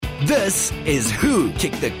This is Who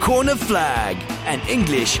Kicked the Corner Flag, an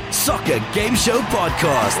English soccer game show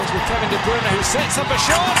podcast. It's with Kevin De Bruyne, who sets up a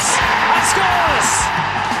shot and scores!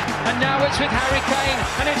 And now it's with Harry Kane,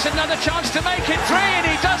 and it's another chance to make it three, and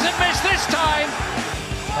he doesn't miss this time.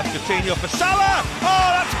 That's Coutinho for Salah.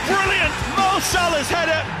 Oh, that's brilliant! Mo Salah's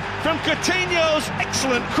header from Coutinho's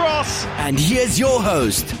excellent cross. And here's your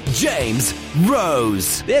host, James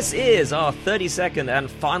Rose. This is our 32nd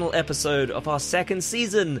and final episode of our second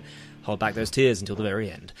season. Hold back those tears until the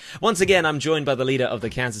very end. Once again, I'm joined by the leader of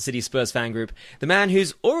the Kansas City Spurs fan group, the man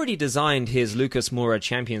who's already designed his Lucas Moura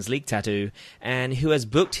Champions League tattoo, and who has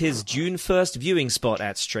booked his June 1st viewing spot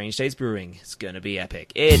at Strange Days Brewing. It's going to be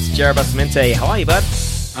epic. It's Jared Basamente. How are you, bud?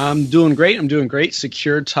 I'm doing great.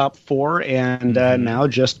 Secured top four, and now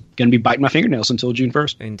just going to be biting my fingernails until June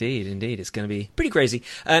 1st. Indeed. It's going to be pretty crazy.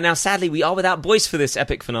 Now, sadly, we are without Boyce for this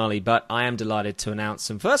epic finale, but I am delighted to announce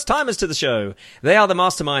some first-timers to the show. They are the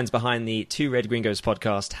masterminds behind the Two Red Gringos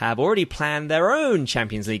podcast, have already planned their own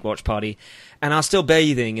Champions League watch party, and are still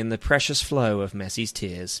bathing in the precious flow of Messi's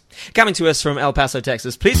tears. Coming to us from El Paso,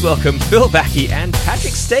 Texas, please welcome Phil Backey and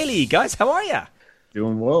Patrick Staley. Guys, how are ya?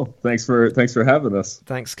 Doing well. Thanks for having us.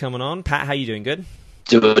 Thanks for coming on. Pat, how you doing? Good?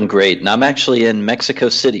 Doing great. And I'm actually in Mexico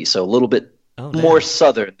City, so a little bit more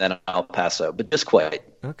southern than El Paso, but just quite.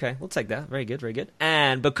 Okay, we'll take that. Very good.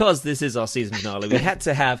 And because this is our season finale, we had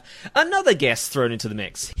to have another guest thrown into the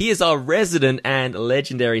mix. He is our resident and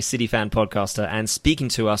legendary City fan podcaster, and speaking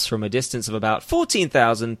to us from a distance of about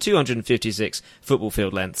 14,256 football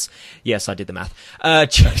field lengths. Yes, I did the math.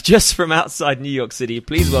 Just from outside New York City,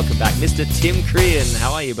 please welcome back Mr. Tim Crean.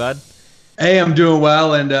 How are you, bud? Hey, I'm doing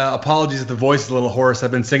well, and apologies if the voice is a little hoarse. I've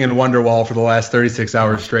been singing Wonderwall for the last 36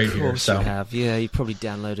 hours straight here. Of course you have. Yeah, you probably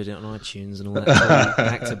downloaded it on iTunes and all that,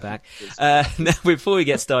 back to back. Now, before we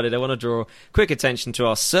get started, I want to draw quick attention to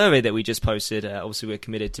our survey that we just posted. Obviously, we're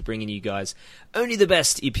committed to bringing you guys only the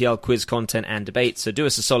best EPL quiz content and debate, so do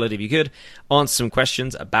us a solid if you could. Answer some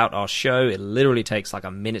questions about our show. It literally takes like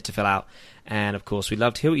a minute to fill out. And, of course, we'd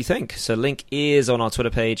love to hear what you think. So link is on our Twitter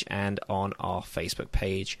page and on our Facebook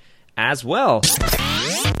page as well.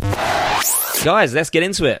 Guys, let's get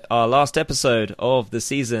into it. Our last episode of the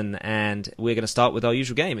season, and we're going to start with our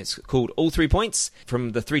usual game. It's called All 3 Points.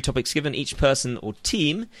 From the 3 topics given, each person or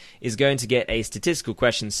team is going to get a statistical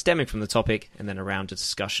question stemming from the topic, and then a round of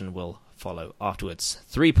discussion will follow afterwards.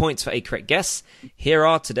 3 points for a correct guess. Here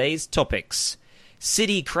are today's topics.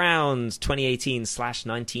 City crowns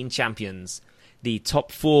 2018/19 champions. The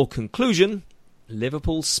top 4 conclusion.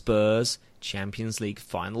 Liverpool Spurs Champions League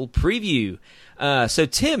final preview. So,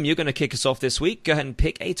 Tim, you're going to kick us off this week. Go ahead and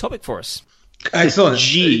pick a topic for us. Excellent.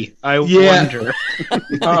 Wonder.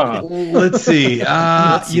 Let's see.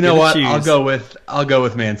 You know what? I'll go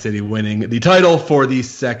with Man City winning the title for the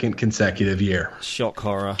second consecutive year. Shock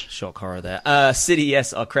horror there. City,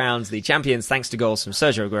 yes, are crowned the champions thanks to goals from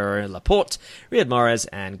Sergio Aguero, Laporte, Riyad Mahrez,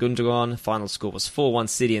 and Gundogan. Final score was 4-1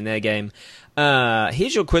 City in their game.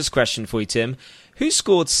 Here's your quiz question for you, Tim. Who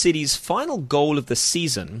scored City's final goal of the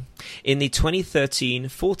season in the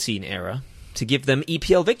 2013-14 era to give them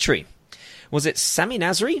EPL victory? Was it Sami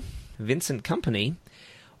Nasri, Vincent Kompany,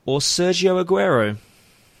 or Sergio Aguero?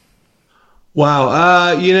 Wow.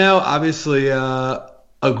 Obviously,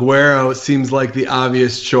 Aguero seems like the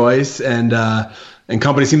obvious choice, and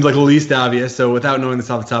Kompany seems like the least obvious. So without knowing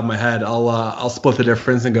this off the top of my head, I'll split the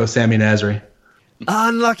difference and go Sami Nasri.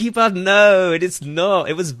 Unlucky, but no, it is not.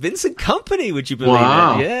 It was Vincent Kompany, would you believe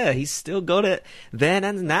it? Yeah, he's still got it then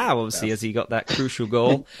and now, obviously, as he got that crucial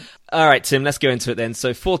goal. All right, Tim, let's go into it then.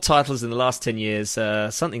 So 4 titles in the last 10 years.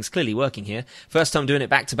 Something's clearly working here. First time doing it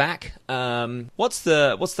back-to-back. What's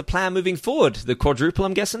the plan moving forward? The quadruple,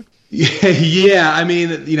 I'm guessing? Yeah, I mean,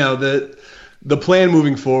 the plan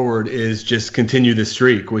moving forward is just continue the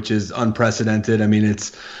streak, which is unprecedented. I mean,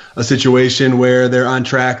 it's a situation where they're on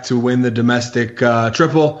track to win the domestic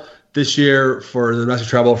triple this year for the domestic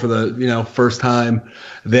treble for the first time.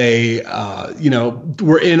 They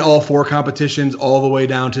were in all 4 competitions all the way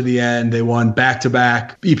down to the end. They won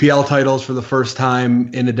back-to-back EPL titles for the first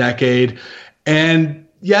time in a decade. And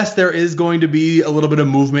yes, there is going to be a little bit of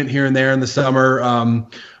movement here and there in the summer.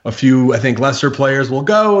 A few, I think, lesser players will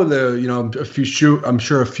go. I'm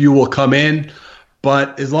sure a few will come in.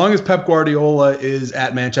 But as long as Pep Guardiola is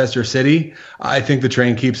at Manchester City, I think the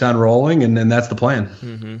train keeps on rolling, and that's the plan.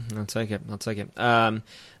 Mm-hmm. I'll take it. Let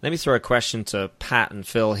me throw a question to Pat and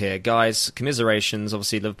Phil here. Guys, commiserations,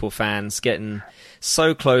 obviously Liverpool fans getting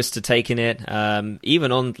so close to taking it.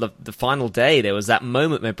 Even on the final day, there was that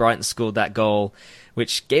moment where Brighton scored that goal,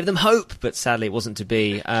 which gave them hope, but sadly it wasn't to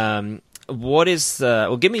be. what is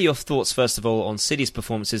well, give me your thoughts first of all on City's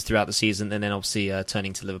performances throughout the season, and then obviously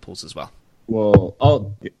turning to Liverpool's as well. Well,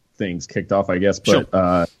 I'll get things kicked off, I guess. But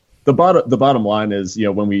sure. The bottom line is,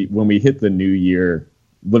 when we hit the new year,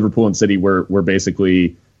 Liverpool and City were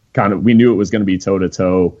basically we knew it was going to be toe to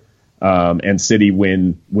toe, and City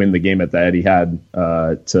win the game at the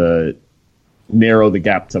Etihad to narrow the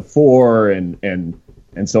gap to 4 and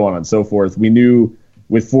so on and so forth. We knew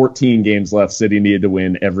with 14 games left, City needed to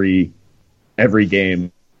win every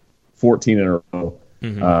game, 14 in a row,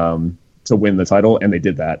 to win the title, and they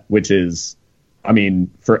did that, which is,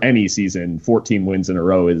 for any season, 14 wins in a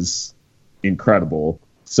row is incredible.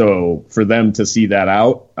 So for them to see that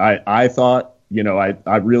out, I thought,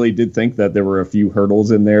 I really did think that there were a few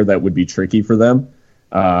hurdles in there that would be tricky for them.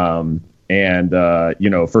 For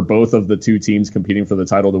both of the two teams competing for the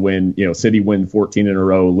title to win, City win 14 in a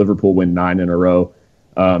row, Liverpool win 9 in a row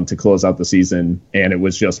to close out the season. And it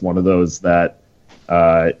was just one of those that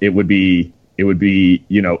it would be,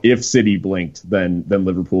 if City blinked, then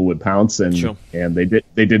Liverpool would pounce, and sure. And they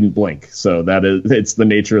didn't blink. So it's the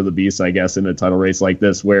nature of the beast, I guess, in a title race like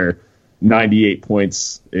this, where 98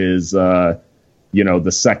 points is the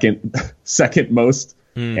second most,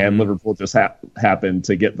 and Liverpool just happened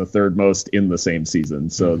to get the third most in the same season.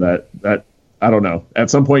 So that I don't know.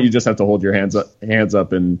 At some point, you just have to hold your hands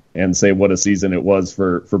up and say what a season it was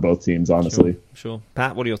for both teams. Honestly, sure.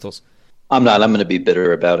 Pat, what are your thoughts? I'm not. I'm going to be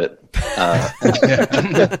bitter about it.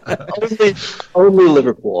 Only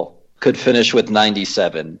Liverpool could finish with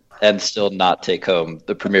 97 and still not take home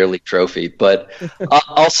the Premier League trophy. But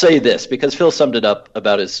I'll say this, because Phil summed it up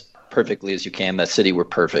about as perfectly as you can, that City were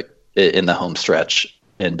perfect in the home stretch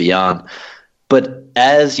and beyond. But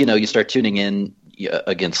as you start tuning in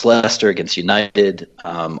against Leicester, against United,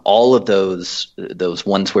 all of those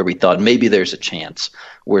ones where we thought maybe there's a chance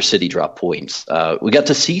where City dropped points, we got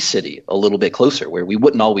to see City a little bit closer, where we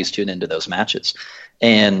wouldn't always tune into those matches.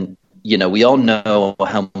 And we all know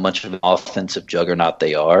how much of an offensive juggernaut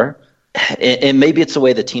they are, and maybe it's the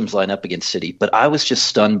way the teams line up against City, but I was just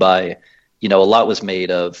stunned by a lot was made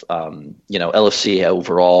of LFC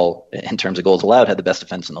overall in terms of goals allowed had the best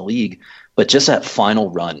defense in the league. But just that final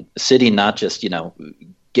run, City not just,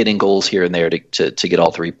 getting goals here and there to get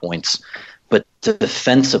all 3 points, but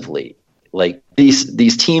defensively, like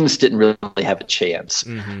these teams didn't really have a chance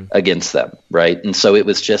against them, right? And so it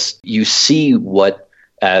was just, you see what,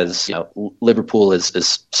 as Liverpool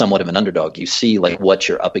is somewhat of an underdog, you see like what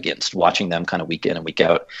you're up against, watching them kind of week in and week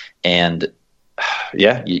out. And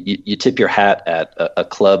yeah, you tip your hat at a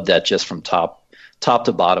club that just from top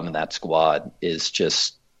to bottom in that squad is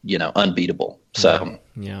just unbeatable. So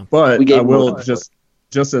yeah, but I will just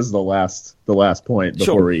as the last point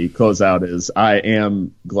before we close out is I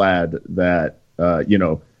am glad that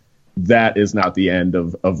that is not the end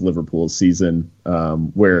of Liverpool's season,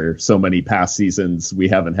 where so many past seasons we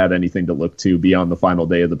haven't had anything to look to beyond the final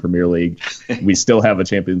day of the Premier League. We still have a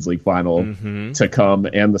Champions League final to come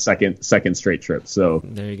and the second straight trip. So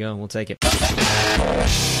there you go. We'll take it.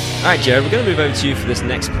 All right, Jared, we're going to move over to you for this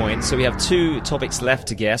next point. So we have 2 topics left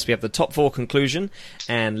to guess. We have the top 4 conclusion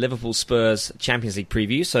and Liverpool Spurs Champions League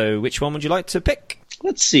preview. So which one would you like to pick?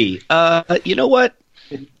 Let's see. You know what?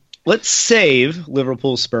 Let's save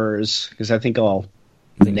Liverpool Spurs, because I think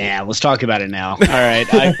let's talk about it now. All right.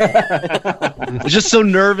 I was just so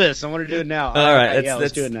nervous. I want to do it now. All right.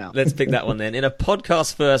 Let's do it now. Let's pick that one then. In a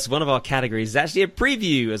podcast first, one of our categories is actually a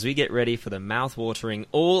preview as we get ready for the mouth-watering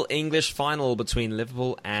all-English final between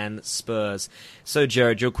Liverpool and Spurs. So,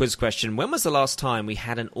 Jared, your quiz question. When was the last time we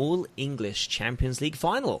had an all-English Champions League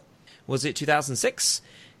final? Was it 2006,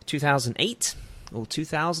 2008, or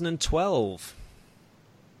 2012?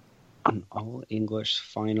 An all-English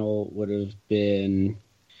final would have been,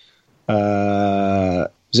 was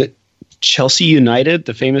it Chelsea United,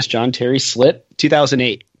 the famous John Terry slit,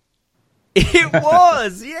 2008? It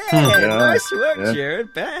was, yeah. Nice work,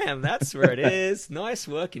 Jared. Bam, that's where it is. Nice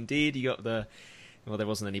work indeed. You got well, there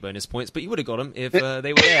wasn't any bonus points, but you would have got them if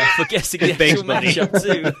they were there for guessing the actual matchup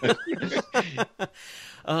too.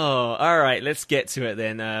 Oh, all right, let's get to it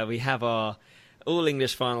then. We have our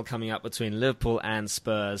all-English final coming up between Liverpool and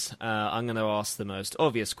Spurs. I'm going to ask the most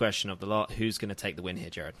obvious question of the lot. Who's going to take the win here,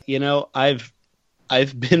 Jared?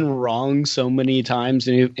 I've been wrong so many times.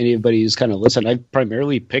 Anybody who's kind of listened, I've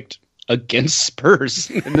primarily picked against Spurs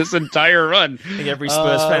in this entire run. I think every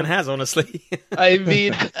Spurs fan has, honestly. I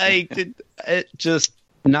mean, just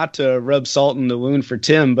not to rub salt in the wound for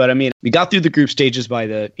Tim, but I mean, we got through the group stages by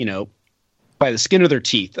the, by the skin of their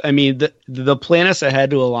teeth. I mean, the planets that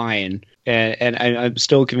had to align, and I'm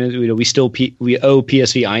still convinced we owe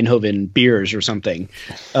PSV Eindhoven beers or something.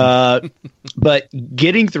 But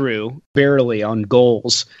getting through barely on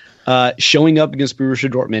goals, showing up against Borussia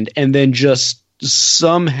Dortmund, and then just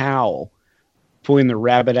somehow pulling the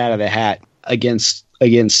rabbit out of the hat against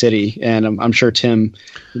City. And I'm sure Tim,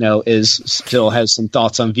 still has some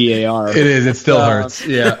thoughts on VAR. It is. It still hurts.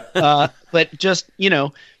 Yeah. But just,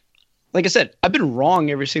 like I said, I've been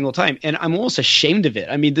wrong every single time, and I'm almost ashamed of it.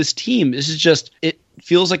 I mean, this team, it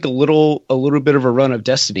feels like a little bit of a run of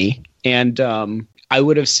destiny. And I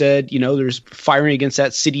would have said, there's firing against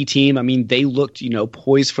that City team. I mean, they looked,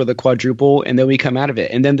 poised for the quadruple, and then we come out of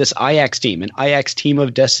it. And then this Ajax team, an Ajax team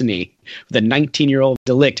of destiny, the 19-year-old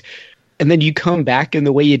De Ligt. And then you come back in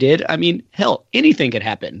the way you did. I mean, hell, anything could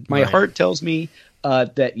happen. My heart tells me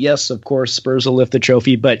that, yes, of course, Spurs will lift the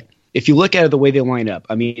trophy. But if you look at it the way they line up,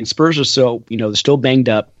 I mean, Spurs are they're still banged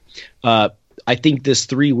up. I think this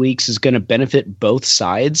 3 weeks is going to benefit both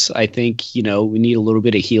sides. I think, we need a little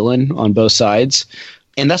bit of healing on both sides.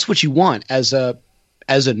 And that's what you want as a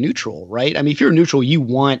neutral, right? I mean, if you're a neutral, you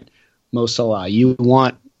want Mo Salah, you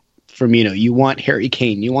want Firmino, you want Harry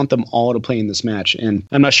Kane, you want them all to play in this match. And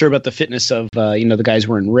I'm not sure about the fitness of, the guys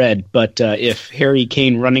wearing red, but if Harry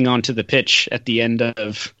Kane running onto the pitch at the end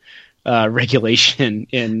of regulation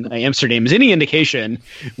in Amsterdam is any indication,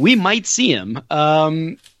 we might see him.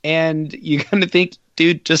 And you kind of think,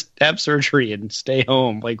 dude, just have surgery and stay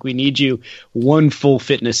home. Like, we need you one full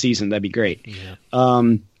fitness season. That'd be great. Yeah.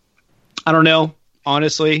 I don't know.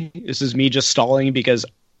 Honestly, this is me just stalling because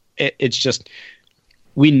it's just,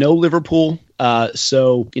 we know Liverpool.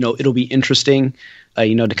 So, it'll be interesting,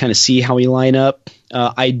 to kind of see how we line up.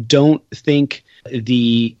 I don't think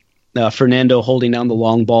the Fernando holding down the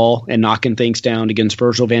long ball and knocking things down against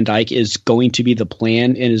Virgil van Dijk is going to be the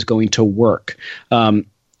plan and is going to work.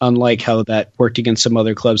 Unlike how that worked against some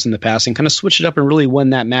other clubs in the past and kind of switched it up and really won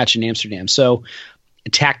that match in Amsterdam. So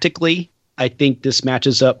tactically, I think this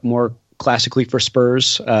matches up more classically for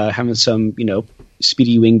Spurs, having some,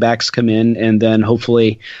 speedy wingbacks come in, and then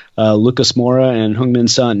hopefully Lucas Moura and Heung-min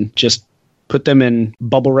Son, just put them in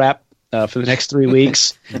bubble wrap for the next 3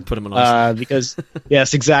 weeks. Put them on ice. Because,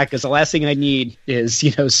 yes, exactly. Because the last thing I need is,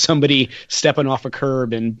 somebody stepping off a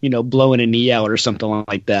curb and, blowing a knee out or something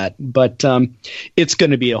like that. But it's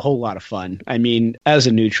going to be a whole lot of fun. I mean, as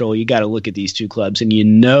a neutral, you got to look at these two clubs and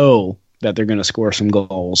that they're going to score some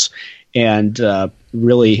goals. And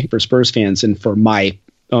really, for Spurs fans and for my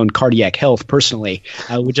own cardiac health personally,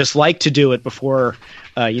 I would just like to do it before,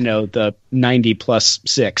 the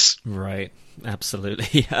 90+6. Right.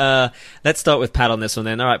 Absolutely. Let's start with Pat on this one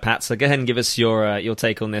then. All right, Pat. So go ahead and give us your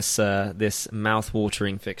take on this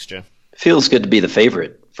mouth-watering fixture. Feels good to be the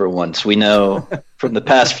favorite for once. We know from the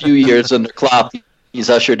past few years under Klopp, he's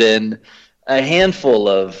ushered in a handful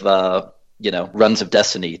of runs of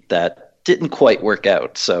destiny that didn't quite work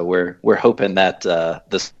out. So we're hoping that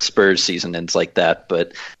the Spurs season ends like that.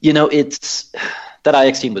 But it's that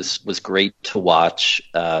Ajax team was great to watch.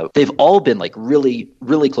 They've all been like really,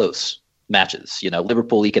 really close matches.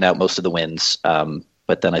 Liverpool eking out most of the wins,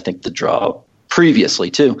 but then I think the draw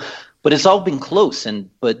previously too. But it's all been close.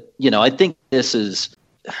 But I think this is.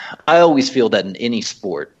 I always feel that in any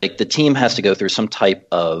sport, like the team has to go through some type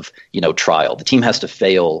of trial. The team has to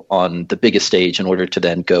fail on the biggest stage in order to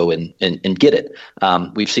then go and get it.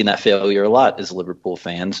 We've seen that failure a lot as Liverpool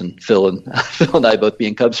fans, and Phil and I both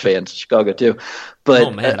being Cubs fans, Chicago too.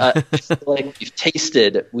 But I feel like we've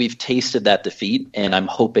tasted that defeat, and I'm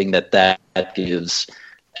hoping that gives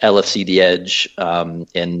LFC the edge,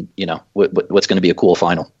 and what's going to be a cool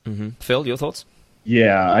final. Mm-hmm. Phil, your thoughts?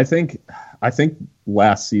 Yeah, I think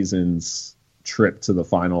last season's trip to the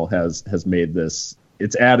final has made this.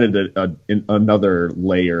 It's added another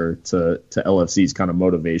layer to LFC's kind of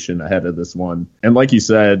motivation ahead of this one. And like you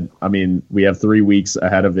said, I mean, we have 3 weeks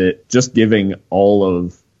ahead of it. Just giving all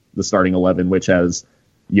of the starting 11, which has,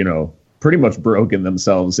 pretty much broken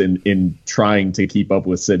themselves in trying to keep up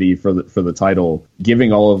with City for the title,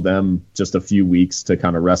 giving all of them just a few weeks to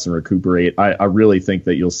kind of rest and recuperate. I really think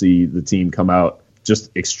that you'll see the team come out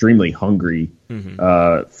just extremely hungry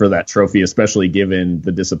for that trophy, especially given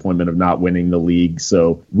the disappointment of not winning the league.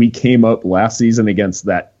 So we came up last season against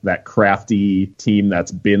that crafty team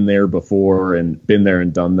that's been there before and been there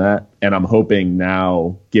and done that. And I'm hoping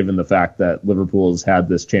now, given the fact that Liverpool has had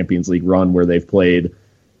this Champions League run where they've played,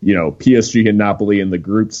 PSG and Napoli in the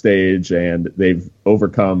group stage, and they've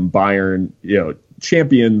overcome Bayern,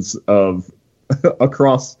 champions of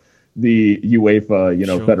across the UEFA,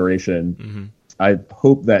 Sure. federation. Mm-hmm. I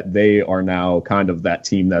hope that they are now kind of that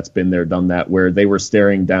team that's been there, done that, where they were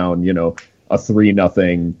staring down, a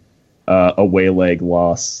 3-0 away leg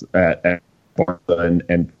loss at Barca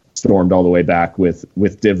and stormed all the way back with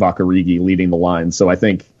Divock Origi leading the line. So I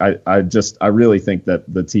think I really think that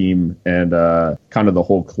the team and kind of the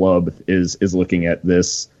whole club is looking at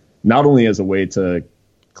this not only as a way to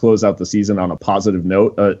close out the season on a positive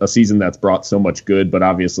note, a season that's brought so much good, but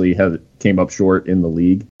obviously came up short in the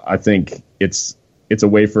league. I think it's a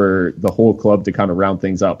way for the whole club to kind of round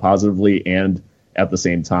things out positively and at the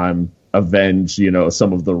same time avenge,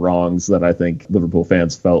 some of the wrongs that I think Liverpool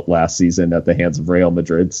fans felt last season at the hands of Real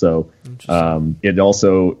Madrid. So it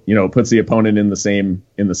also, puts the opponent in the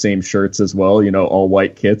same shirts as well, all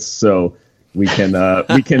white kits. So we can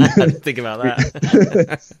think about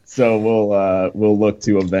that. So we'll look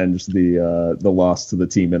to avenge the loss to the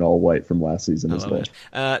team in all white from last season as well.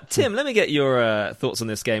 Tim, let me get your thoughts on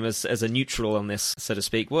this game as a neutral on this, so to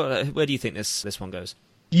speak. Where do you think this one goes?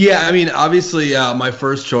 Yeah, I mean, obviously, my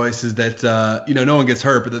first choice is that no one gets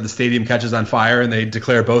hurt, but that the stadium catches on fire and they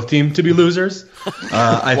declare both teams to be losers.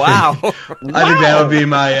 I think that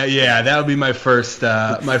would be my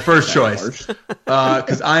first choice.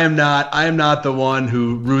 Because I am not the one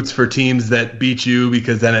who roots for teams that beat you,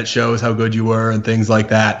 because then it shows how good you were and things like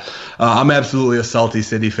that. I'm absolutely a salty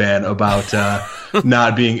City fan about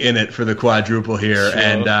not being in it for the quadruple here. Sure.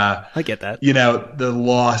 And I get that. The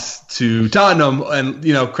loss to Tottenham,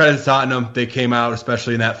 and credit to Tottenham, they came out,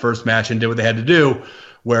 especially in that first match, and did what they had to do,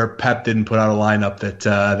 where Pep didn't put out a lineup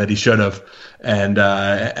that he should have, and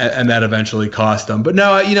that eventually cost them. But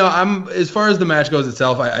no, I'm, as far as the match goes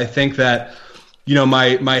itself, I think that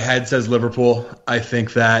my head says Liverpool. I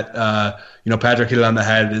think that Patrick hit it on the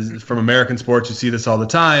head. Is from American sports, you see this all the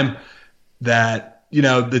time, that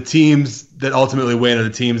the teams that ultimately win are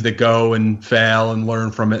the teams that go and fail and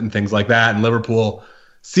learn from it and things like that. And Liverpool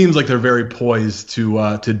seems like they're very poised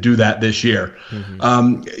to do that this year. Mm-hmm.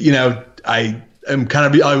 I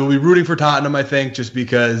will be rooting for Tottenham, I think, just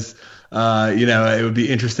because it would be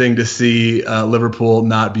interesting to see Liverpool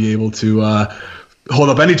not be able to hold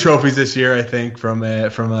up any trophies this year, I think, from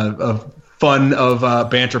a fun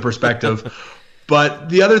of banter perspective. But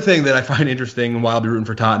the other thing that I find interesting, and why I'll be rooting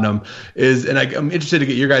for Tottenham, is, and I'm interested to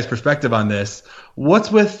get your guys' perspective on this,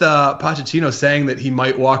 what's with Pochettino saying that he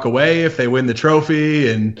might walk away if they win the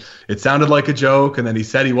trophy, and it sounded like a joke, and then he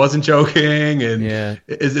said he wasn't joking, and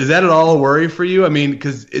is that at all a worry for you? I mean,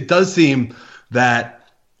 because it does seem that,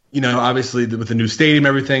 obviously with the new stadium,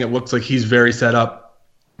 everything, it looks like he's very set up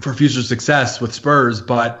for future success with Spurs,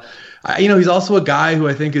 but he's also a guy who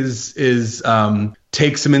I think is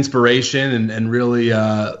takes some inspiration and really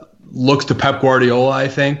looks to Pep Guardiola, I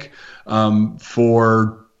think,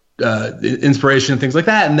 for inspiration and things like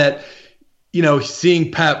that. And that,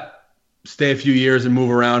 seeing Pep stay a few years and move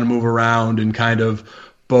around and kind of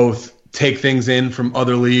both take things in from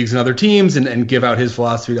other leagues and other teams and give out his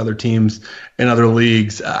philosophy to other teams and other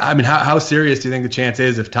leagues. I mean, how serious do you think the chance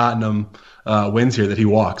is if Tottenham wins here that he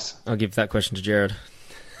walks? I'll give that question to Jared.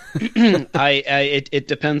 It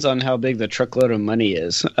depends on how big the truckload of money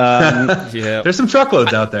is. There's some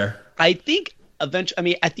truckloads out there. I think eventually, I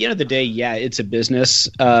mean, at the end of the day, yeah, it's a business.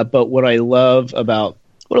 But what I love about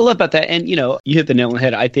that, and you hit the nail on the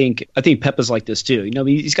head. I think Pep is like this too.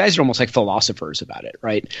 These guys are almost like philosophers about it,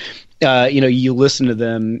 right? You listen to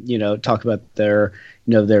them, talk about their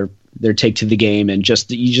take to the game, and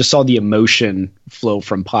you just saw the emotion flow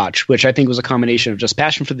from Poch, which I think was a combination of just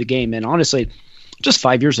passion for the game and honestly, just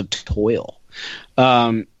 5 years of toil,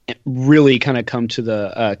 really kind of come to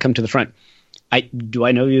the front. Do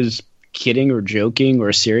I know he was kidding or joking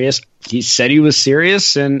or serious? He said he was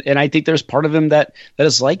serious, and I think there's part of him that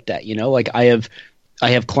is like that. Like I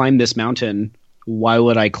have climbed this mountain. Why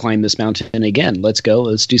would I climb this mountain again? Let's go.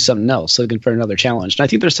 Let's do something else. Looking for another challenge. And I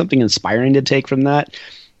think there's something inspiring to take from that.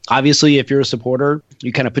 Obviously, if you're a supporter,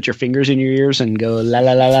 you kind of put your fingers in your ears and go, la,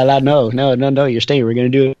 la, la, la, la, no, you're staying. We're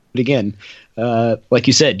going to do it again. Like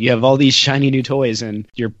you said, you have all these shiny new toys, and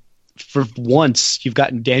for once, you've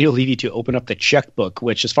gotten Daniel Levy to open up the checkbook,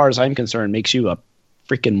 which, as far as I'm concerned, makes you a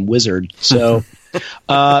freaking wizard. So,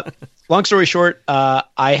 long story short,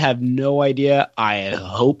 I have no idea. I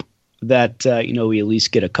hope that, we at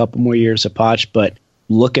least get a couple more years of Poch, but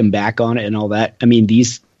looking back on it and all that, I mean,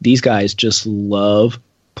 these guys just love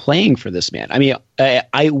playing for this man. I mean,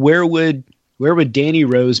 where would Danny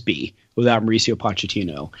Rose be without Mauricio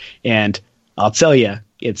Pochettino? And I'll tell you,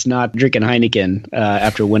 it's not drinking Heineken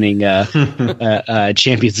after winning a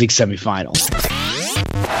Champions League semifinal.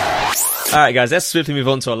 All right, guys, let's swiftly move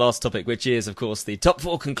on to our last topic, which is, of course, the top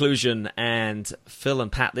four conclusion. And Phil and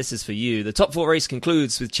Pat, this is for you. The top four race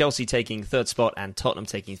concludes with Chelsea taking third spot and Tottenham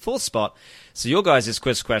taking fourth spot. So your guys'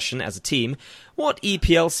 quiz question as a team, what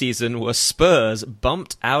EPL season were Spurs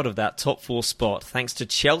bumped out of that top four spot thanks to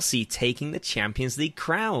Chelsea taking the Champions League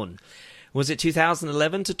crown? Was it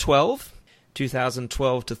 2011 to 12,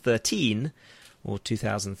 2012 to 13, or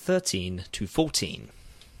 2013 to 14?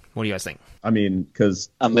 What do you guys think? I mean, because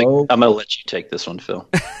I'm going to let you take this one, Phil.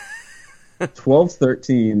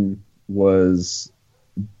 12-13 was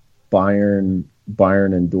Bayern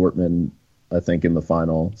and Dortmund, I think, in the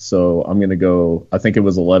final. So I'm going to go, I think it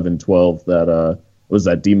was 11-12 that was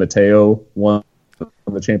that Di Matteo won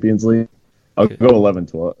the Champions League. I'll go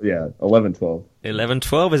 11-12. Yeah, 11-12.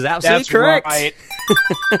 11-12 is absolutely That's correct. Right.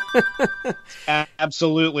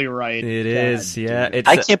 Absolutely right. It is, yeah.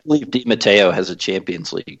 I can't believe Di Matteo has a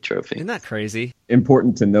Champions League trophy. Isn't that crazy?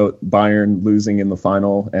 Important to note, Bayern losing in the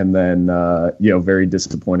final, and then very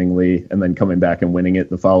disappointingly, and then coming back and winning it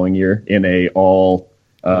the following year in a all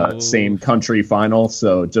same country final.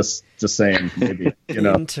 So just saying, maybe,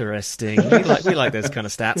 Interesting. We like those kind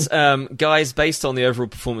of stats. Guys, based on the overall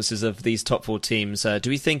performances of these top four teams, do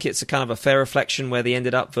we think it's a kind of a fair reflection where they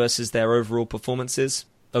ended up versus their overall performances?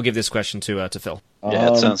 I'll give this question to Phil.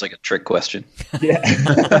 Yeah, it sounds like a trick question.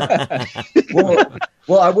 Yeah.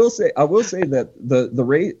 well, I will say that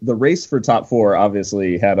the race for top four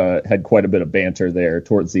obviously had quite a bit of banter there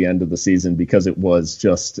towards the end of the season because it was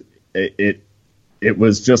just it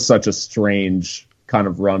was just such a strange kind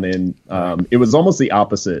of run in. It was almost the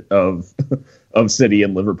opposite of City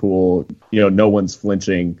and Liverpool. No one's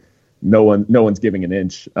flinching, no one's giving an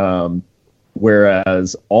inch.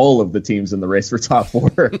 Whereas all of the teams in the race for top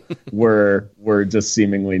four were just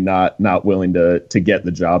seemingly not willing to get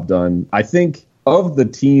the job done. I think of the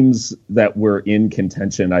teams that were in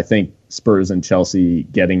contention, I think Spurs and Chelsea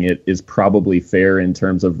getting it is probably fair in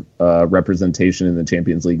terms of representation in the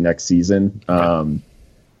Champions League next season.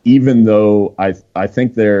 Even though I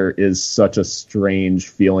think there is such a strange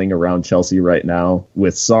feeling around Chelsea right now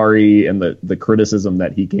with Sarri and the criticism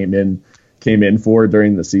that he came in for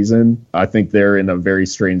during the season. I think they're in a very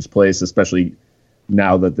strange place, especially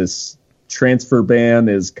now that this transfer ban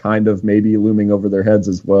is kind of maybe looming over their heads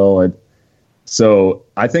as well. So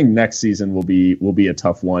I think next season will be a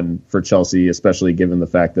tough one for Chelsea, especially given the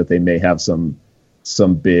fact that they may have some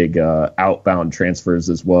big outbound transfers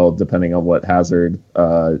as well, depending on what Hazard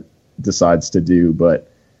decides to do.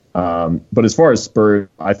 But as far as Spurs,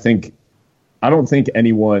 I don't think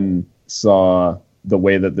anyone saw the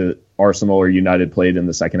way that the Arsenal or United played in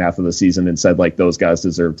the second half of the season and said like those guys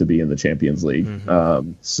deserve to be in the Champions League.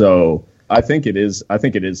 Mm-hmm. So I think it is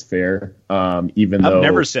fair. Even though I've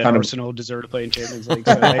never said Arsenal deserve to play in Champions League.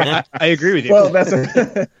 So I agree with you. Well,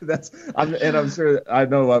 I'm sure I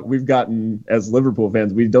know we've gotten, as Liverpool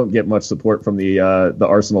fans, we don't get much support from the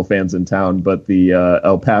Arsenal fans in town, but the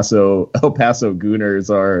El Paso Gooners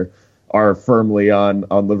are firmly on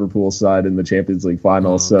Liverpool's side in the Champions League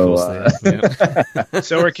final. So are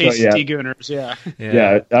KCT Gooners. Yeah.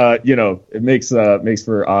 It makes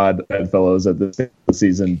for odd bedfellows at this stage of the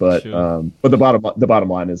season, but sure. But the bottom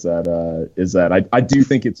line is that I do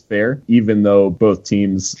think it's fair, even though both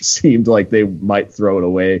teams seemed like they might throw it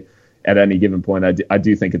away at any given point. I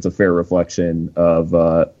do think it's a fair reflection of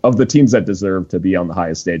the teams that deserve to be on the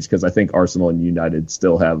highest stage, because I think Arsenal and United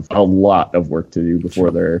still have a lot of work to do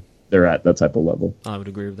before they're at that type of level. I would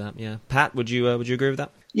agree with that. Yeah, Pat, would you agree with that?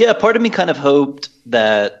 Yeah, part of me kind of hoped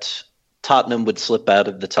that Tottenham would slip out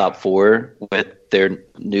of the top four with their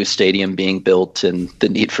new stadium being built and the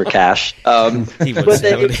need for cash. But they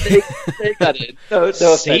got it. No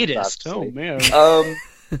sadist. Oh man.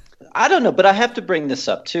 I don't know, but I have to bring this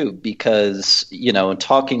up too because in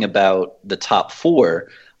talking about the top four,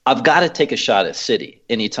 I've got to take a shot at City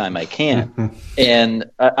anytime I can. And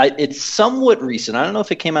it's somewhat recent. I don't know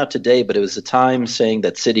if it came out today, but it was a time saying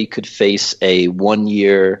that City could face a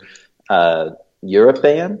 1-year Europe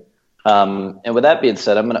ban. And with that being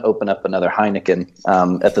said, I'm going to open up another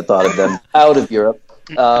Heineken at the thought of them out of Europe.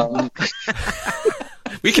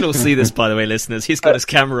 We can all see this, by the way, listeners. He's got his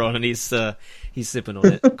camera on and he's sipping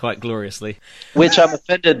on it quite gloriously. Which I'm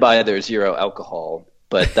offended by their zero alcohol.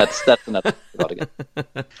 But that's another thought again.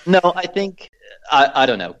 No, I think I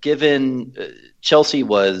don't know. Given Chelsea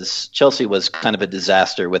was kind of a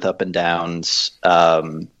disaster with up and downs. I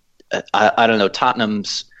don't know.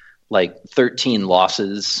 Tottenham's like 13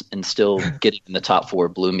 losses and still getting in the top four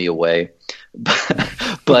blew me away.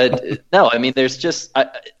 But no, I mean, there's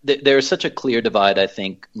such a clear divide. I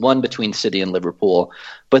think one between City and Liverpool,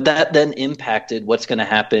 but that then impacted what's going to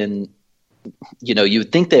happen you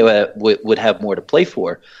would think they would have more to play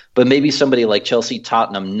for, but maybe somebody like Chelsea,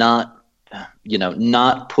 Tottenham,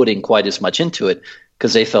 not putting quite as much into it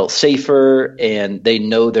because they felt safer and they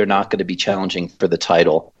know they're not going to be challenging for the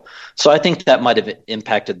title. So I think that might have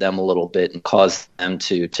impacted them a little bit and caused them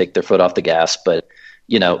to take their foot off the gas. But,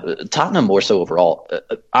 Tottenham more so overall.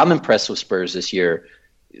 I'm impressed with Spurs this year,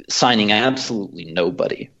 signing absolutely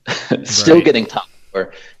nobody, still getting top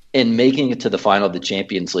four and making it to the final of the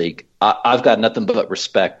Champions League. I've got nothing but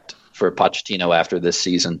respect for Pochettino after this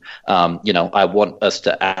season. I want us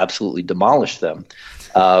to absolutely demolish them.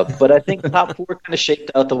 But I think top four kind of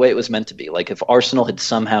shaped out the way it was meant to be. Like if Arsenal had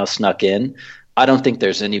somehow snuck in, I don't think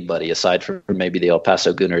there's anybody aside from maybe the El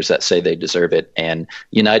Paso Gooners that say they deserve it. And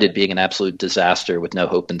United being an absolute disaster with no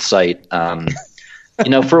hope in sight.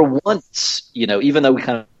 For once, even though we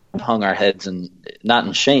kind of hung our heads and not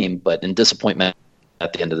in shame, but in disappointment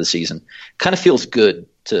at the end of the season, kind of feels good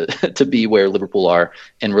to be where Liverpool are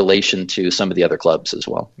in relation to some of the other clubs as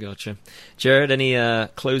well. Gotcha. Jared, any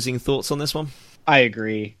closing thoughts on this one? I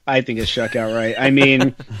agree. I think it's Shuck outright. I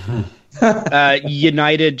mean,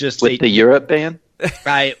 United just with the Europe ban.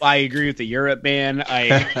 I agree with the Europe ban.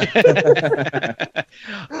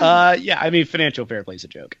 Financial fair play is a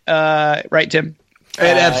joke. Right, Tim?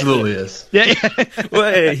 It absolutely is. Yeah.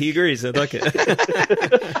 Well, he agrees. I like it. No,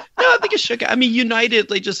 I think it's Shuck. I mean, United,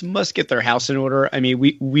 they just must get their house in order. I mean,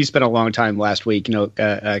 we spent a long time last week, kind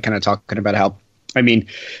of talking about how,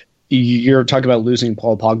 you're talking about losing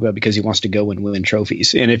Paul Pogba because he wants to go and win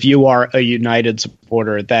trophies. And if you are a United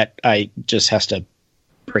supporter, that just has to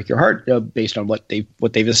break your heart based on what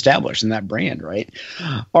they've established in that brand, right?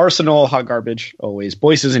 Arsenal, hot garbage, always.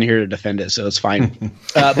 Boyce isn't here to defend it, so it's fine.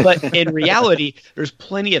 But in reality, there's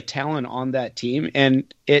plenty of talent on that team, and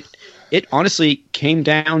it honestly came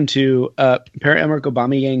down to Pierre-Emerick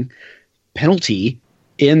Aubameyang penalty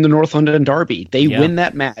in the North London derby. They win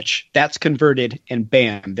that match. That's converted, and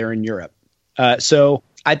bam, they're in Europe. So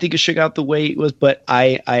I think it shook out the way it was, but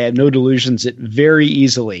I have no delusions. It very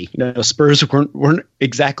easily, Spurs weren't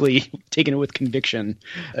exactly taking it with conviction,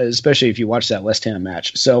 especially if you watch that West Ham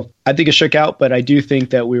match. So I think it shook out, but I do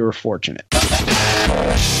think that we were fortunate.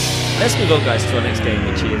 Let's move on, guys, to our next game,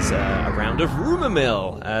 which is a round of Rumour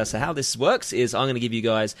Mill. So how this works is I'm going to give you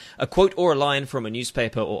guys a quote or a line from a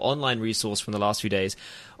newspaper or online resource from the last few days.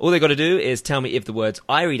 All they got to do is tell me if the words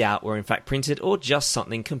I read out were in fact printed or just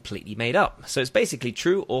something completely made up. So it's basically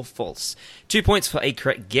true or false. 2 points for a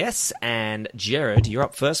correct guess, and Jared, you're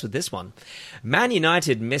up first with this one. Man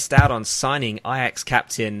United missed out on signing Ajax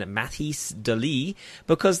captain Matthijs de Ligt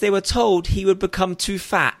because they were told he would become too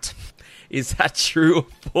fat. Is that true or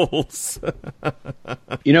false?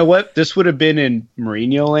 You know what? This would have been in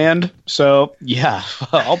Mourinho land. So, yeah,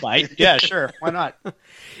 I'll bite. Yeah, sure. Why not?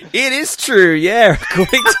 It is true, yeah,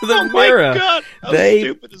 according to the Mirror. Oh, my God. How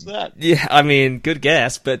stupid is that? Yeah, I mean, good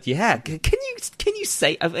guess, but yeah. Can you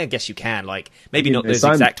say... I guess you can, maybe not those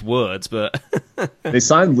exact words, but... They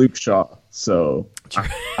signed Luke Shaw, so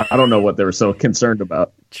I don't know what they were so concerned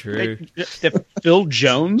about. True. Phil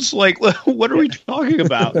Jones? What are we talking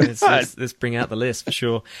about? Let's bring out the list for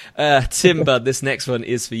sure. Tim Budd, this next one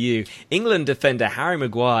is for you. England defender Harry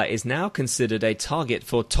Maguire is now considered a target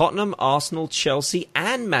for Tottenham, Arsenal, Chelsea,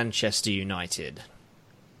 and Manchester United.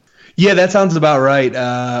 Yeah, that sounds about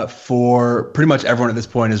right. For pretty much everyone at this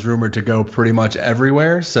point is rumored to go pretty much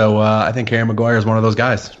everywhere. So I think Harry Maguire is one of those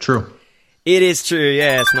guys. True. It is true,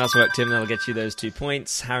 yes. Nice work, Tim. That'll get you those 2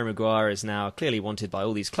 points. Harry Maguire is now clearly wanted by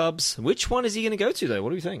all these clubs. Which one is he going to go to, though? What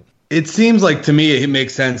do you think? It seems like, to me, it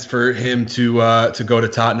makes sense for him to go to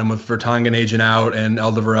Tottenham with Vertonghen agent out and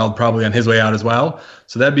Alderweireld probably on his way out as well.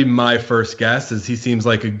 So that'd be my first guess, is he seems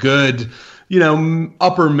like a good,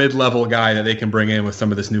 upper mid-level guy that they can bring in with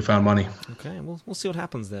some of this newfound money. Okay, we'll see what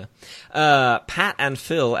happens there. Pat and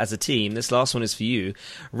Phil as a team, this last one is for you.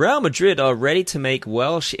 Real Madrid are ready to make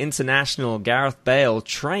Welsh international Gareth Bale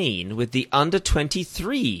train with the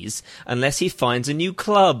under-23s unless he finds a new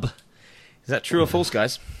club. Is that true or false,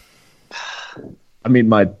 guys? I mean,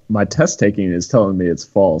 my test taking is telling me it's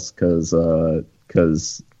false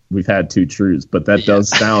because we've had two trues, but that does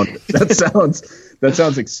sound that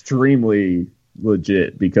sounds extremely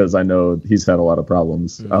legit because I know he's had a lot of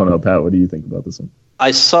problems. I don't know, Pat, what do you think about this one?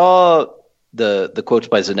 I saw the quotes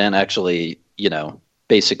by Zidane actually,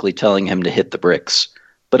 basically telling him to hit the bricks,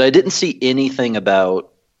 but I didn't see anything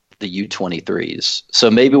about the U23s.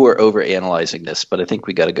 So maybe we're overanalyzing this, but I think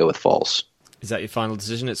we got to go with false. Is that your final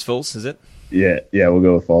decision? It's false, is it? Yeah, we'll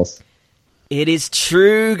go with false. It is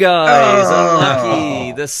true, guys.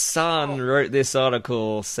 Unlucky. The Sun wrote this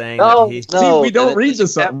article saying that he... See, we don't read the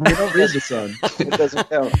Sun. We don't read the Sun. It doesn't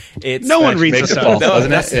count. No one reads the Sun.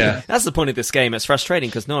 That's the point of this game. It's frustrating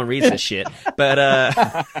because no one reads this shit. But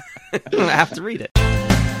I have to read it.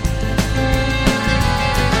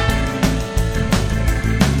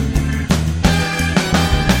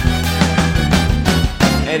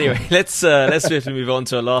 Anyway, let's swiftly move on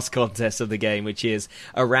to our last contest of the game, which is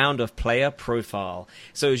a round of player profile.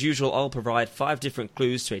 So as usual, I'll provide 5 different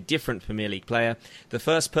clues to a different Premier League player. The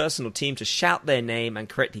first person or team to shout their name and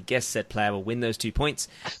correctly guess said player will win those 2 points,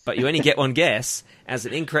 but you only get one guess, as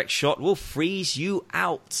an incorrect shot will freeze you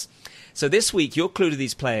out. So this week, your clue to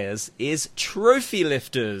these players is trophy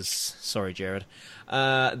lifters. Sorry, Jared.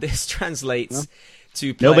 This translates...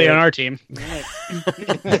 Nobody on our team.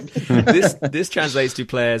 This translates to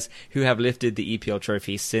players who have lifted the EPL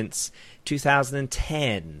trophy since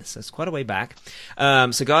 2010. So it's quite a way back.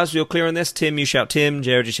 So guys, we're clear on this. Tim, you shout Tim.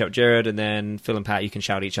 Jared, you shout Jared. And then Phil and Pat, you can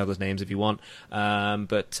shout each other's names if you want.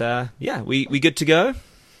 Yeah, we good to go?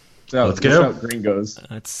 So let's go. Gringos.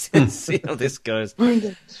 Let's see how this goes.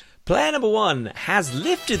 Player number 1 has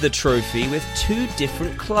lifted the trophy with 2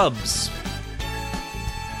 different clubs.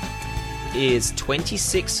 Is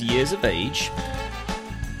 26 years of age,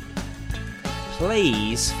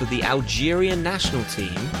 plays for the Algerian national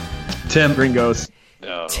team. Tim. Gringos.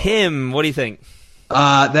 No. Tim, what do you think?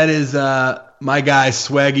 That is my guy,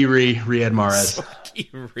 Swaggy Riyad Mahrez.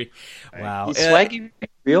 Wow. Is Swaggy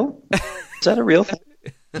real? Is that a real thing?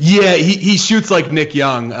 Yeah, he shoots like Nick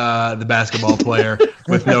Young, the basketball player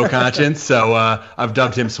with no conscience. So I've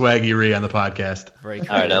dubbed him Swaggy Ree on the podcast. Very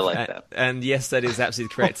cool. All right, I like that. And yes, that is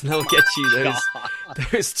absolutely correct. And I'll get you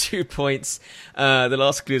those 2 points. The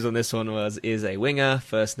last clues on this one is a winger.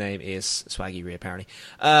 First name is Swaggy Ree, apparently.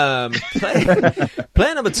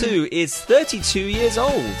 Player number 2 is 32 years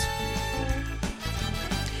old.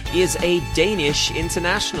 Is a Danish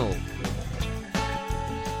international.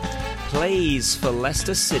 Plays for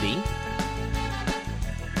Leicester City.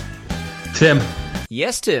 Tim.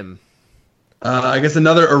 Yes, Tim. I guess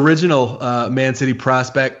another original Man City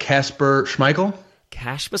prospect, Kasper Schmeichel.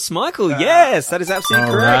 Kasper Schmeichel, yes, that is absolutely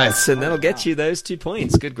All correct. right. And that'll get you those 2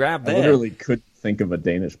 points. Good grab there. I literally couldn't think of a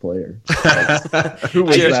Danish player. Who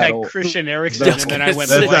was I just that had old? Christian Eriksen, and then I went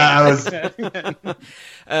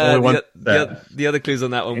the other clues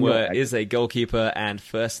on that one is a goalkeeper, and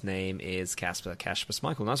first name is Kasper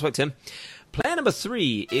Schmeichel. Nice work, Tim. Player number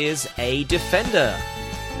 3 is a defender.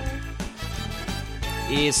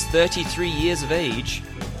 Is 33 years of age.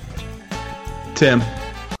 Tim.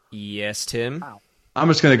 Yes, Tim. I'm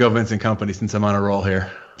just going to go Vincent Kompany since I'm on a roll here.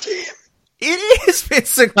 It is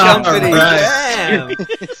Vincent Kompany. Right.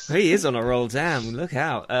 Damn. He is on a roll. Damn. Look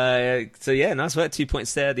out. So yeah, nice work. 2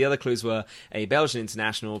 points there. The other clues were a Belgian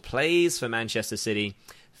international, plays for Manchester City.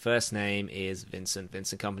 First name is Vincent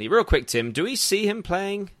Kompany. Real quick, Tim, do we see him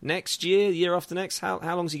playing next year, year after next? How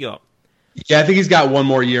long's he got? Yeah, I think he's got one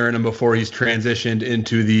more year in him before he's transitioned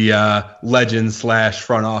into the legend /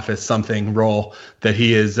 front office something role that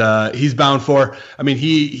he's bound for. I mean,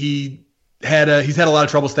 he's had a lot of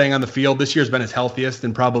trouble staying on the field. This year's been his healthiest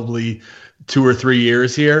in probably 2 or 3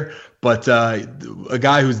 years here. But a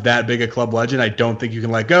guy who's that big a club legend, I don't think you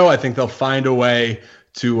can let go. I think they'll find a way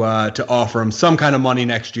to offer him some kind of money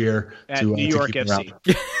next year at to New York keep him FC.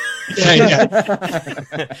 around. Yeah.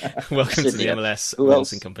 Welcome to the MLS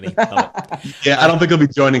Wilson Company. Yeah, I don't think he'll be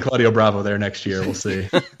joining Claudio Bravo there next year. We'll see.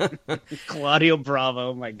 Claudio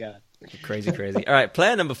Bravo, oh my God. Crazy. All right,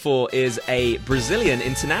 player number 4 is a Brazilian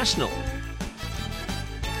international.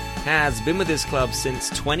 Has been with his club since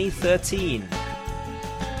 2013.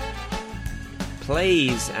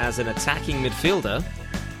 Plays as an attacking midfielder.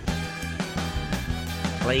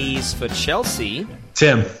 Plays for Chelsea.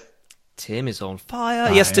 Tim is on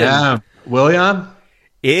fire. Yes, Tim. Yeah. Willian?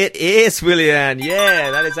 It is Willian.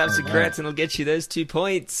 Yeah, that is absolutely correct, and I'll get you those 2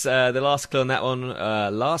 points. The last clue on that one,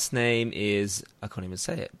 last name is, I can't even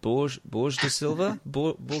say it, Borges de Silva? I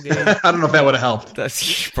don't know if that would have helped.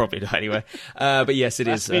 That's probably not anyway. But yes, it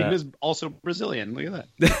is. His name is also Brazilian. Look at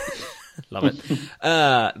that. Love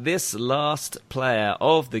it. This last player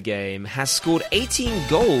of the game has scored 18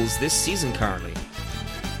 goals this season currently.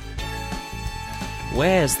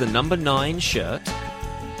 Wears the number 9 shirt.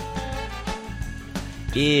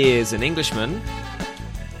 Is an Englishman.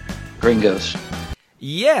 Gringos.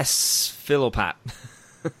 Yes, Phil or Pat?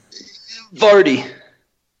 Vardy.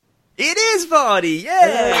 It is Vardy,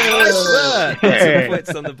 yeah! Nice 2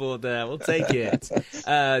 points on the board there, we'll take it.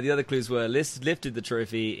 The other clues were lifted the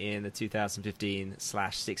trophy in the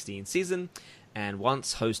 2015/16 season, and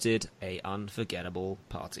once hosted a unforgettable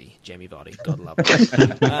party. Jamie Vardy, God love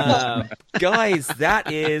him. Guys,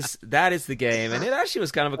 that is the game, and it actually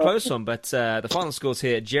was kind of a close one, but the final scores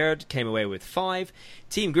here, Jared came away with 5,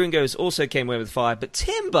 Team Gringos also came away with 5, but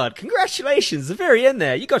Tim, bud, congratulations, the very end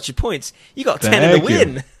there, you got your points, you got 10 in the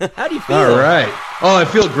win. How do you feel? All right. Oh, I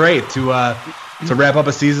feel great to wrap up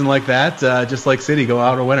a season like that, just like City, go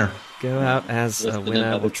out a winner. Go out as a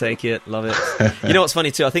winner. We'll take it. Love it. You know what's funny,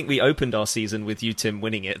 too? I think we opened our season with you, Tim,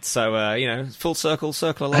 winning it. So, full circle of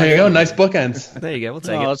life. There you go. Nice bookends. There you go. We'll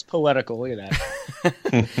take it. Oh, it's poetical. Look at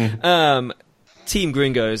that. Team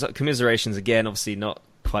Gringos, commiserations again. Obviously not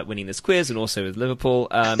quite winning this quiz, and also with Liverpool.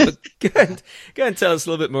 But go and tell us a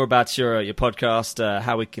little bit more about your podcast,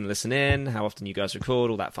 how we can listen in, how often you guys record,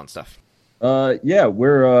 all that fun stuff. Yeah,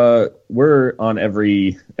 we're on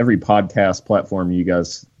every podcast platform you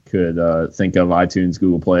guys could think of: iTunes,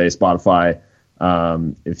 Google Play, Spotify.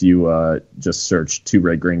 If you just search Two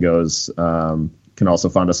Red Gringos, can also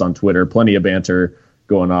find us on Twitter. Plenty of banter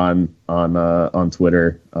going on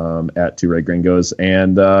Twitter at Two Red Gringos.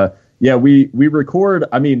 And yeah, we record.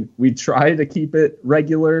 I mean, we try to keep it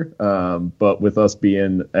regular, but with us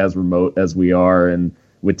being as remote as we are and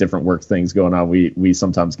with different work things going on, we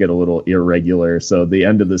sometimes get a little irregular. So the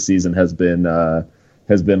end of the season has been a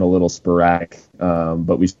little sporadic,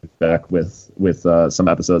 but we should be back with some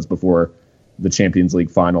episodes before the Champions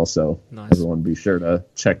League final, so nice. Everyone be sure to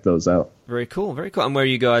check those out. Very cool, very cool. And where are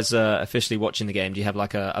you guys officially watching the game? Do you have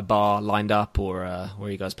like a bar lined up, or where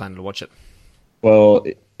are you guys planning to watch it? Well,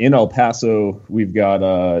 in El Paso, we've got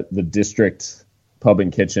the District Pub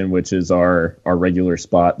and Kitchen, which is our regular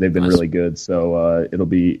spot. They've been really good, so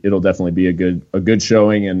it'll definitely be a good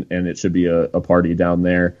showing, and it should be a party down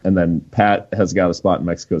there. And then Pat has got a spot in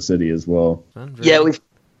Mexico City as well. Yeah, we've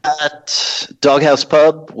got Doghouse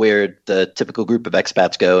Pub, where the typical group of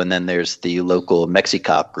expats go, and then there's the local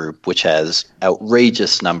Mexicop group, which has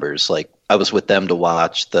outrageous numbers. Like, I was with them to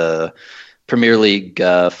watch the Premier League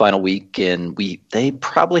final week, and they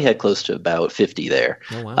probably had close to about 50 there.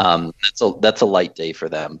 Oh, wow. That's a light day for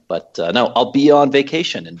them. But no, I'll be on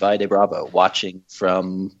vacation in Valle de Bravo, watching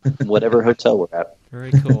from whatever hotel we're at.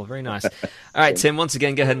 Very cool, very nice. All right, Tim, once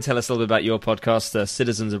again, go ahead and tell us a little bit about your podcast,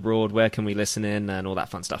 Citizens Abroad. Where can we listen in and all that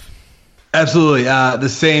fun stuff? Absolutely. The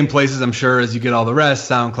same places, I'm sure, as you get all the rest: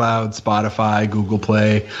 SoundCloud, Spotify, Google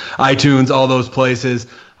Play, iTunes, all those places.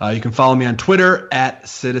 You can follow me on Twitter at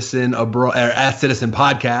Citizen Abroad, or at Citizen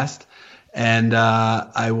Podcast. And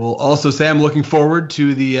I will also say I'm looking forward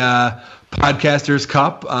to the Podcasters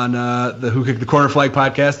Cup on the Who Kicked the Corner Flag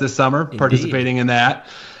podcast this summer, participating in that.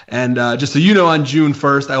 And just so you know, on June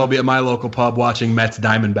 1st, I will be at my local pub watching Mets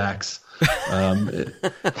Diamondbacks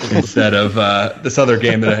instead of this other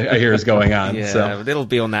game that I hear is going on. Yeah, so it'll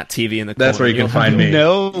be on that TV in the corner. That's where you can find me.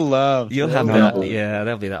 No love. You'll have that. Yeah,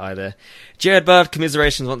 there'll be that either. Jared Bird,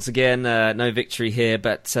 commiserations once again. No victory here,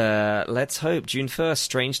 but let's hope June 1st,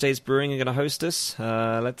 Strange Days Brewing are going to host us.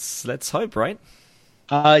 Let's hope, right?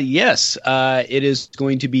 Yes, it is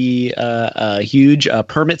going to be huge.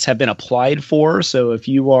 Permits have been applied for, so if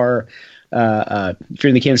you are if you're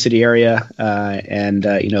in the Kansas City area, and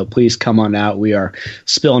please come on out. We are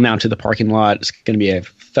spilling out to the parking lot. It's going to be a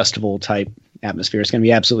festival type atmosphere. It's going to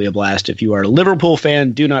be absolutely a blast. If you are a Liverpool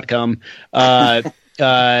fan, do not come.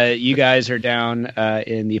 You guys are down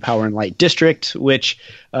in the Power and Light District, which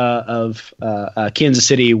of Kansas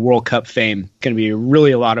City World Cup fame. Going to be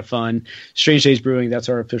really a lot of fun. Strange Days Brewing, that's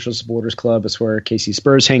our official supporters club. It's where KC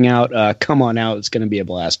Spurs hang out. Come on out. It's going to be a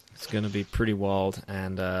blast. It's going to be pretty wild,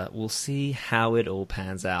 and we'll see how it all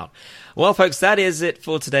pans out. Well, folks, that is it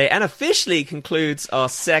for today, and officially concludes our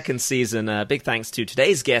second season. Big thanks to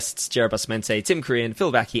today's guests, Jared Bustamante, Tim Crean,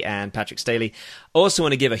 Phil Vacchi, and Patrick Staley. Also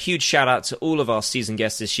want to give a huge shout out to all of our season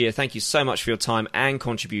guests this year. Thank you so much for your time and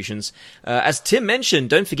contributions. As Tim mentioned,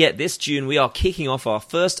 don't forget this June we are kicking off our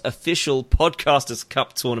first official Podcasters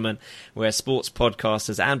Cup tournament, where sports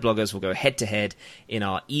podcasters and bloggers will go head to head in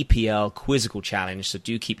our EPL Quizzical Challenge. So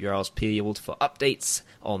do keep your eyes peeled for updates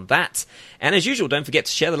on that. And as usual, don't forget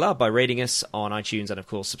to share the love by rating us on iTunes and of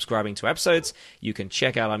course subscribing to episodes. You can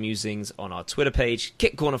check out our musings on our Twitter page,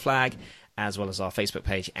 Kick Corner Flag, as well as our Facebook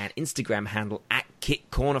page and Instagram handle at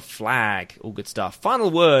Kick Corner Flag. All good stuff.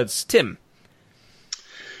 Final words, Tim.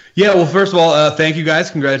 Yeah, well, first of all, thank you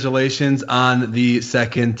guys. Congratulations on the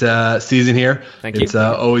second season here. Thank you. It's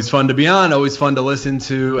always fun to be on, always fun to listen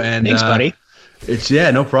to. And thanks, buddy.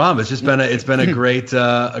 No problem. It's just been a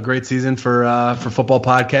great season for football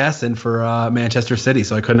podcasts and for Manchester City.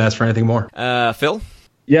 So I couldn't ask for anything more. Phil.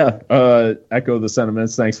 Yeah, echo the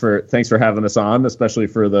sentiments. Thanks for having us on, especially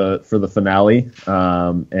for the finale.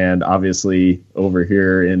 And obviously over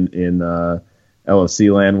here in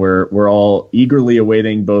LFC land. We're all eagerly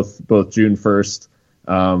awaiting both June 1st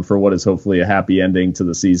for what is hopefully a happy ending to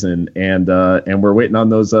the season, and we're waiting on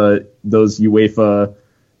those UEFA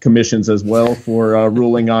commissions as well for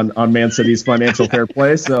ruling on Man City's financial fair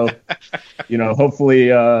play. So,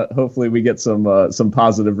 hopefully we get some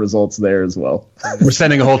positive results there as well. We're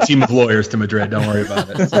sending a whole team of lawyers to Madrid. Don't worry about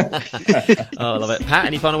it. Oh, I love it. Pat,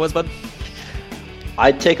 any final words, bud?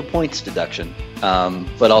 I'd take a points deduction,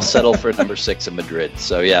 but I'll settle for number 6 in Madrid.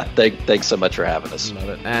 So yeah, thanks so much for having us. Love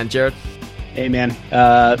it. And Jared? Hey man,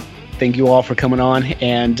 thank you all for coming on,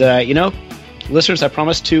 and listeners, I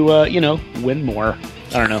promise to win more.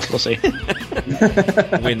 I don't know, we'll see.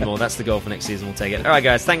 Win more, that's the goal for next season. We'll take it. All right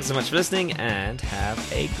guys, thanks so much for listening, and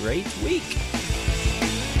have a great week.